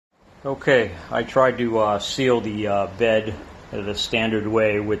Okay, I tried to seal the bed the standard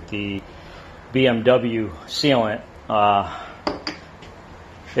way with the BMW sealant.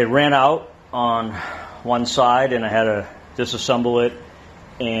 It ran out on one side and I had to disassemble it,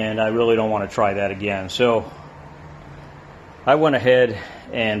 and I really don't want to try that again. So I went ahead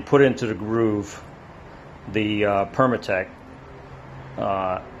and put into the groove the Permatex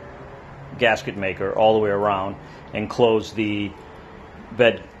gasket maker all the way around and closed the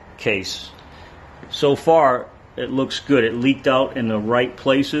bed case. So far it looks good. It leaked out in the right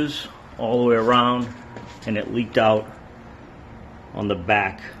places all the way around, and it leaked out on the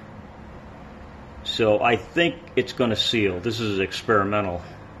back. So I think it's going to seal. This is experimental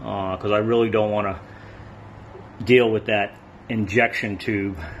because I really don't want to deal with that injection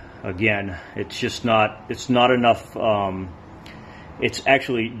tube again. It's just not, it's not enough. It's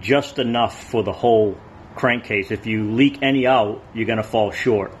actually just enough for the whole crankcase. If you leak any out, you're going to fall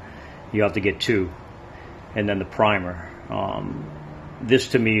short. You have to get two, and then the primer. This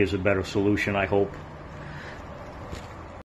to me is a better solution, I hope.